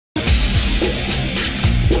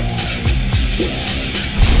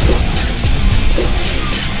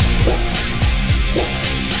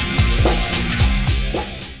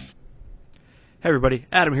Hey everybody,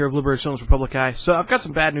 Adam here of Liberation Republic. So I've got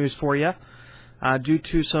some bad news for you. Due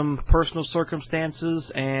to some personal circumstances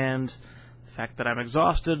and the fact that I'm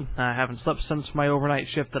exhausted, I haven't slept since my overnight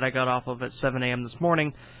shift that I got off of at 7 a.m. this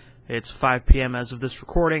morning. It's 5 p.m. as of this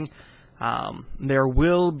recording. There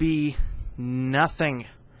will be nothing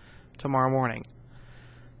tomorrow morning.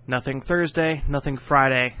 Nothing Thursday, nothing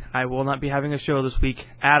Friday. I will not be having a show this week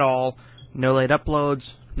at all. No late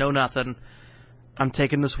uploads, no nothing. I'm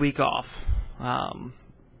taking this week off.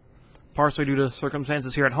 Partially due to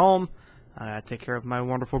circumstances here at home. I take care of my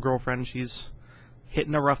wonderful girlfriend. She's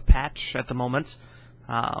hitting a rough patch at the moment.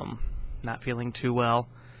 Not feeling too well.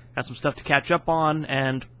 Got some stuff to catch up on,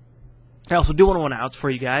 and I also do want to announce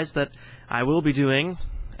for you guys that I will be doing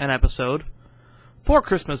an episode for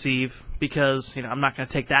Christmas Eve because, I'm not going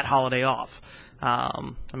to take that holiday off.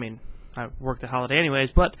 I work the holiday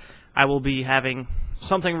anyways, but I will be having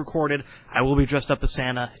something recorded. I will be dressed up as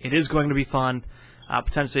Santa. It is going to be fun.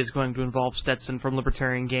 Potentially it's going to involve Stetson from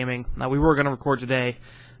Libertarian Gaming. We were going to record today,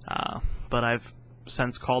 but I've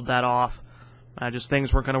since called that off. Just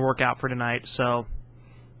things weren't going to work out for tonight. So,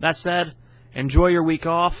 that said, enjoy your week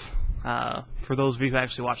off. For those of you who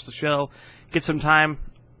actually watch the show, get some time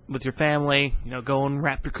with your family. Go and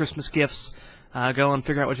wrap your Christmas gifts. Go and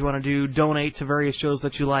figure out what you want to do. Donate to various shows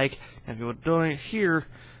that you like. And if you would donate here,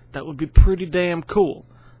 that would be pretty damn cool.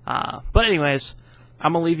 But anyways,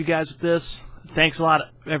 I'm going to leave you guys with this. Thanks a lot,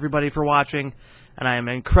 everybody, for watching. And I am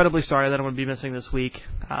incredibly sorry that I'm going to be missing this week.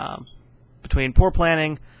 Between poor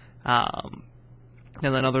planning and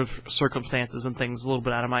then other circumstances and things a little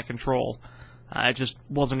bit out of my control, it just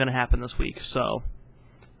wasn't going to happen this week. So,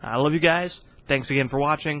 I love you guys. Thanks again for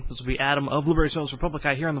watching. This will be Adam of Liberation Republic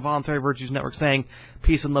here on the Voluntary Virtues Network saying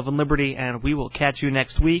peace and love and liberty, and we will catch you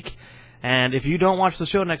next week. And if you don't watch the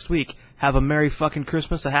show next week, have a Merry fucking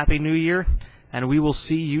Christmas, a Happy New Year, and we will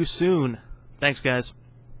see you soon. Thanks, guys.